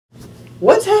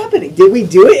What's happening? Did we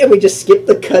do it and we just skipped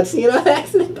the cutscene on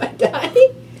accident by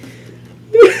dying?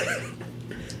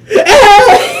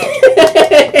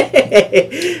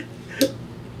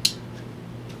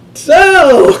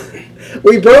 So,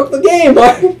 we broke the game,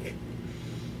 Mark.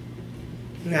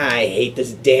 I hate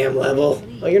this damn level.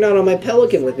 Oh, you're not on my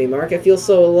Pelican with me, Mark. I feel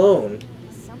so alone.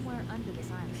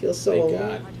 I feel so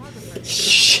alone. God.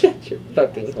 Shut your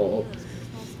fucking hole.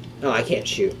 Oh, I can't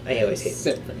shoot. I always hate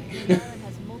Symphony.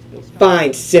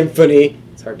 Fine, Symphony.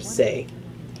 It's hard to say.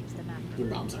 Your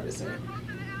mom's hard to say.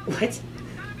 What?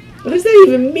 What does that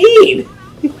even mean?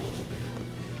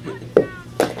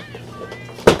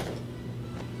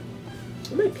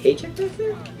 Is my paycheck back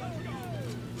there?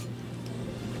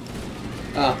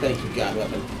 Oh, thank you, God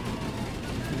weapon.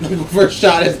 First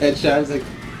shot is headshot. I was like,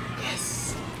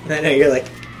 yes. I know, you're like,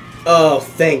 oh,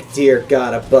 thank dear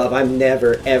God above. I'm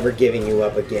never, ever giving you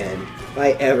up again. If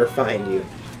I ever find you.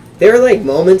 There are, like,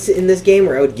 moments in this game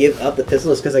where I would give up the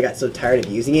pistol just because I got so tired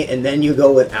of using it, and then you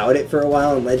go without it for a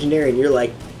while in Legendary, and you're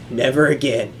like, never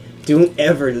again. Don't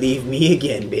ever leave me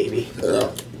again, baby.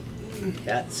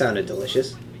 That sounded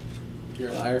delicious. You're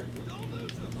a liar.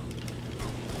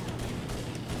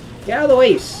 Get out of the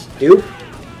way, you stoop.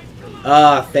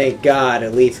 Ah, thank God.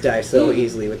 Elites die so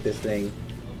easily with this thing.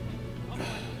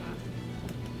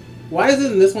 Why is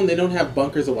it in this one they don't have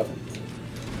bunkers of weapons?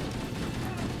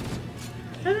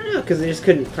 I don't know, because they just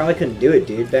probably couldn't do it,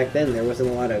 dude. Back then, there wasn't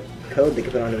a lot of code they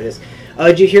could put onto this.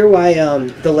 Did you hear why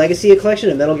the Legacy collection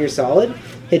of Metal Gear Solid,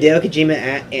 Hideo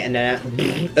Kojima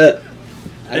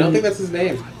I don't think that's his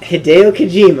name. Hideo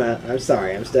Kojima, I'm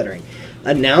sorry, I'm stuttering,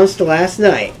 announced last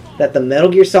night that the Metal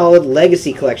Gear Solid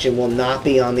Legacy collection will not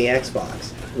be on the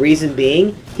Xbox. Reason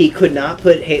being, he could not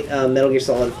put Metal Gear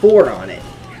Solid 4 on it.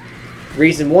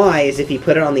 Reason why is if he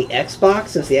put it on the Xbox,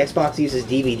 since the Xbox uses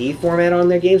DVD format on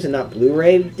their games and not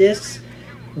Blu-ray discs,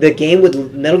 the game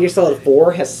with Metal Gear Solid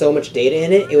 4 has so much data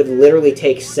in it, it would literally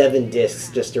take 7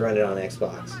 discs just to run it on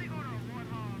Xbox.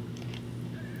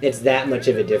 It's that much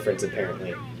of a difference,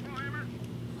 apparently.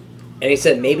 And he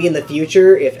said maybe in the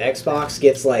future, if Xbox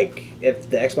gets, like, if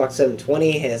the Xbox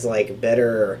 720 has, like,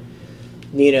 better,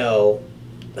 you know,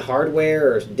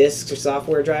 hardware or discs or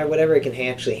software drive, whatever, it can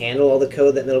actually handle all the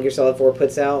code that Metal Gear Solid 4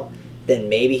 puts out, then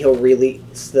maybe he'll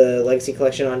release the Legacy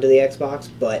Collection onto the Xbox,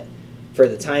 but for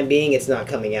the time being, it's not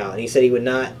coming out. And he said he would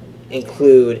not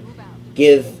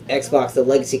give Xbox the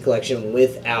Legacy Collection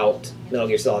without Metal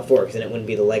Gear Solid 4, because then it wouldn't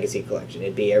be the Legacy Collection.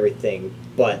 It'd be everything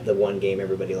but the one game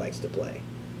everybody likes to play.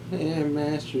 And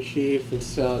Master Chief and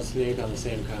Solid Snake on the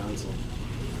same console.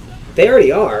 They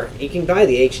already are. You can buy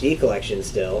the HD Collection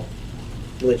still,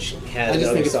 which has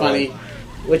Metal Gear Solid.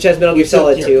 Which has Metal Gear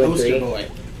Solid 2 and 3. Boy.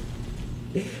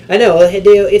 I know,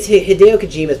 it's Hideo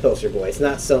Kojima's poster boy. It's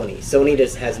not Sony. Sony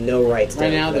just has no rights to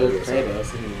right now, they're Kratos.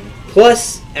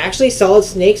 Plus, actually, Solid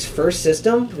Snake's first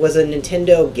system was a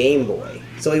Nintendo Game Boy.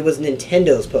 So he was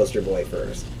Nintendo's poster boy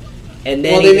first. And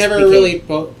then they never really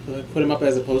put him up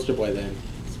as a poster boy then.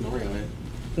 It's Mario, man.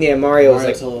 Yeah, Mario was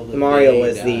like... Mario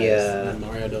was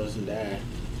Mario doesn't die.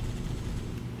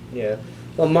 Yeah.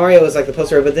 Well, Mario was like the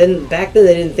poster, but then back then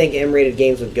they didn't think M-rated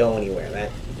games would go anywhere.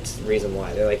 That's the reason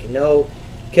why. They're like, no,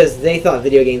 because they thought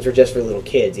video games were just for little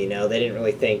kids, you know? They didn't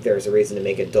really think there was a reason to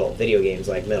make adult video games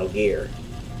like Metal Gear.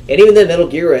 And even then, Metal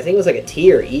Gear, I think it was like a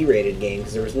T or E-rated game,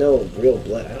 because there was no real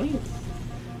blood.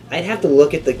 I'd have to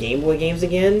look at the Game Boy games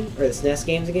again, or the SNES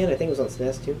games again. I think it was on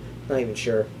SNES too. Not even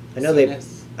sure.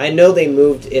 I know they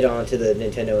moved it onto the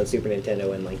Nintendo and Super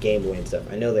Nintendo and like Game Boy and stuff.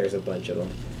 I know there's a bunch of them.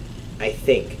 I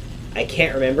think. I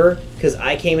can't remember, because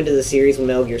I came into the series when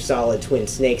Metal Gear Solid Twin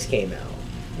Snakes came out,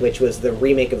 which was the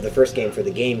remake of the first game for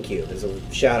the GameCube. There's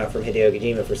a shout-out from Hideo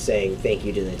Kojima for saying thank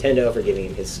you to Nintendo for giving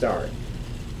him his start.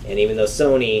 And even though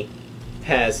Sony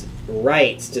has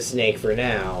rights to Snake for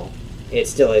now, it's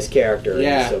still his character.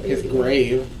 Yeah, his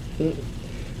grave.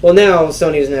 Well, now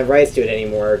Sony doesn't have rights to it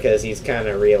anymore, because he's kind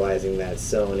of realizing that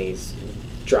Sony's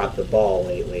dropped the ball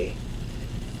lately.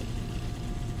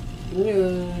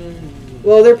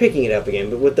 Well, they're picking it up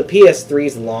again, but with the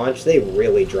PS3's launch, they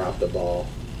really dropped the ball.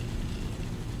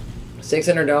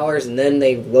 $600, and then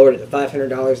they lowered it to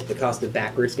 $500 at the cost of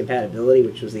backwards compatibility,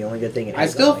 which was the only good thing it had. I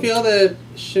still feel that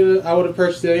I would have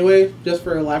purchased it anyway, just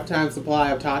for a lifetime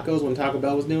supply of tacos when Taco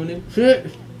Bell was doing it.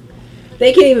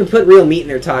 They can't even put real meat in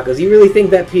their tacos. You really think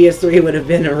that PS3 would have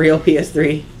been a real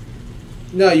PS3?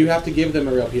 No, you have to give them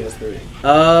a real PS3.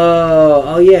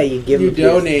 Oh yeah, you give them You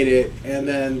donate it, and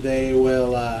then they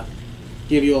will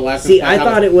give you a lifetime. See, I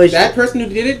thought it was... That person who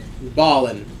did it,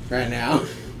 balling right now.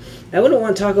 I wouldn't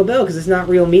want Taco Bell because it's not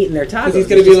real meat in their tacos. He's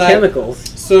going to be like chemicals.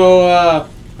 So,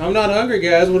 I'm not hungry,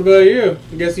 guys. What about you?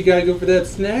 I guess you gotta go for that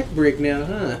snack break now,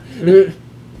 huh?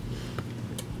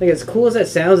 Like, as cool as that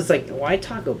sounds, it's like, why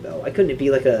Taco Bell? Why couldn't it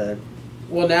be like a...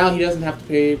 Well, now he doesn't have to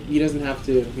pay. He doesn't have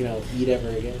to, you know, eat ever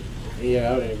again. Eat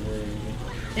out ever again.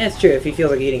 Yeah, it's true. If he feels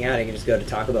like eating out, he can just go to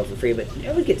Taco Bell for free. But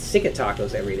I would get sick of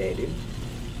tacos every day, dude.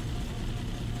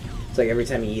 It's like every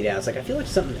time you eat out, it's like, I feel like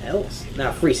something else.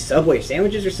 Not free Subway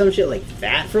sandwiches or some shit like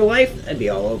that for life? I'd be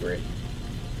all over it.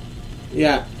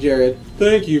 Yeah, Jared.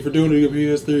 Thank you for donating a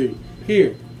PS3.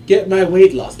 Here, get my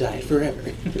weight loss diet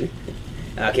forever.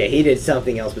 Okay, he did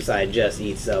something else besides just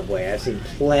eat Subway. I've seen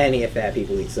plenty of fat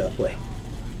people eat Subway.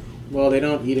 Well, they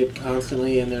don't eat it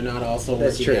constantly, and they're not also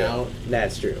working out.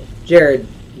 That's true. Jared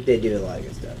did do a lot of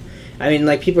good stuff. I mean,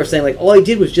 like, people are saying, like, all he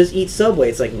did was just eat Subway.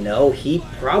 It's like, no, he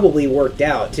probably worked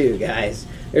out, too, guys.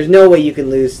 There's no way you can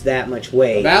lose that much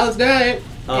weight. A balanced diet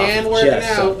and working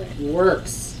out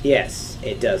works. Yes,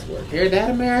 it does work. Hear that,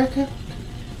 America?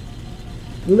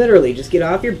 Literally, just get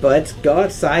off your butts, go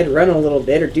outside, run a little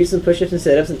bit, or do some push-ups and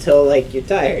sit-ups until, like, you're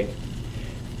tired.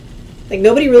 Like,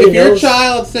 nobody really knows. If your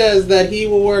child says that he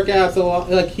will work out, so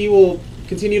like he will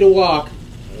continue to walk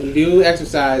and do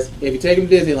exercise, if you take him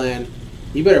to Disneyland,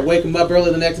 you better wake him up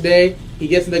early the next day. He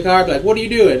gets in the car, be like, "What are you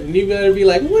doing?" And you better be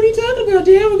like, "What are you talking about,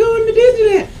 Dad? We're going to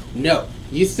Disneyland." No,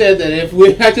 you said that if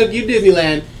I took you to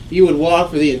Disneyland, you would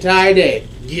walk for the entire day.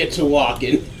 Get to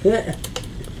walking.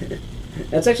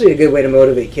 That's actually a good way to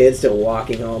motivate kids to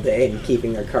walking all day and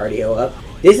keeping their cardio up.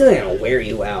 Disneyland will wear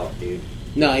you out, dude.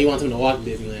 No, he wants him to walk to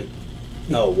Disneyland.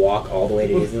 Oh, walk all the way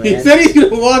to Disneyland? He said he's going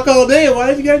to walk all day. Why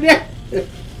did you go there?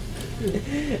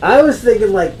 I was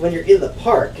thinking, like, when you're in the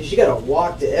park, because you got to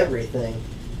walk to everything.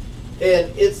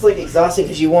 And it's, like, exhausting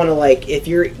because you want to, like, if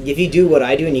you do what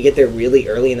I do and you get there really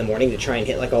early in the morning to try and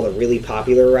hit, like, all the really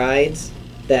popular rides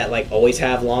that, like, always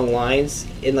have long lines,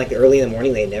 in, like, the early in the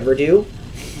morning they never do.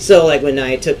 So, like, when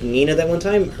I took Nina that one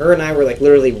time, her and I were, like,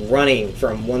 literally running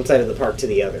from one side of the park to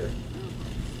the other.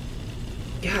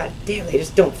 God damn, they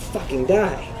just don't fucking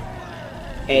die.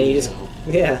 And you just,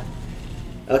 yeah.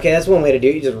 Okay, that's one way to do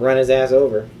it. You just run his ass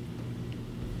over.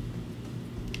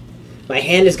 My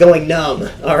hand is going numb,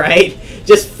 alright?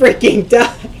 Just freaking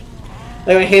die.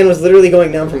 Like, my hand was literally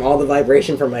going numb from all the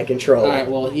vibration from my controller. Alright,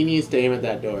 well, he needs to aim at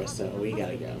that door, so we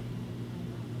gotta go.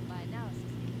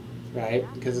 Right?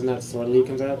 Because isn't that the sword lead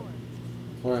comes out?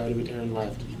 Or do we turn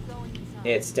left?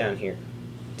 It's down here.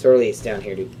 Sorely, it's down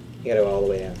here, dude. You gotta go all the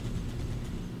way down.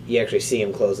 You actually see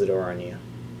him close the door on you.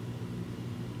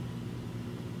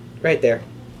 Right there.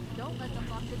 Don't let them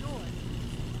lock the door.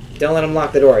 Don't let him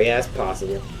lock the door. Yeah, it's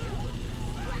possible.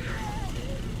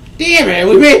 Damn it!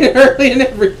 We made it early and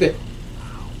everything!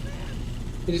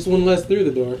 He just one less through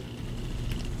the door.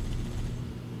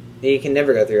 You can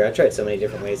never go through. I've tried so many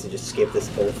different ways to just skip this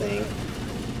whole thing.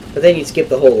 But then you'd skip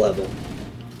the whole level.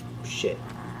 Shit.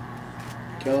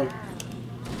 Kill him.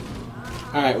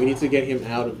 Alright, we need to get him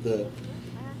out of the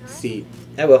seat.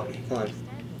 I will. Hold on.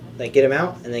 Like, get him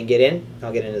out, and then get in.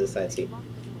 I'll get into the side seat.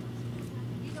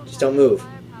 Just don't move,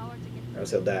 or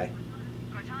else he'll die.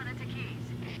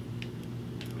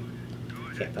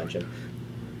 Can't punch him.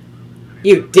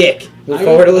 You dick! Move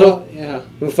forward a little. Yeah.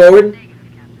 Move forward.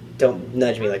 Don't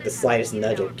nudge me, like the slightest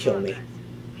nudge will kill me.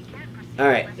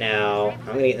 Alright, now, I'm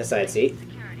gonna get in the side seat.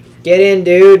 Get in,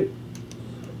 dude!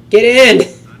 Get in!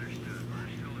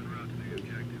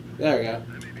 There we go.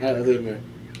 Alright, let's leave him here.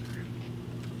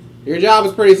 Your job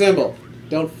is pretty simple.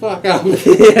 Don't fuck up.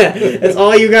 Yeah, that's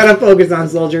all you gotta focus on,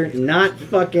 soldier. Not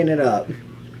fucking it up.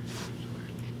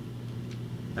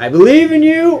 I believe in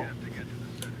you!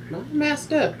 My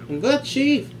master, the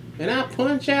chief, and I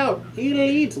punch out. He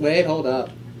leads. Wait, hold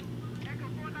up.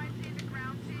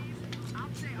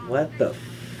 What the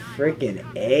frickin'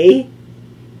 A?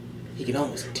 You can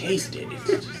almost taste it.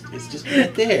 It's just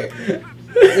right there.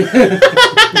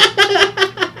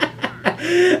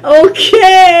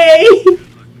 Okay!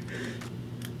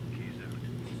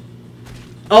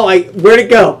 Oh, where'd it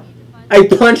go? I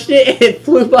punched it and it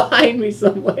flew behind me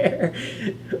somewhere.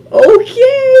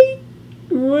 Okay!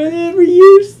 Whatever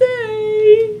you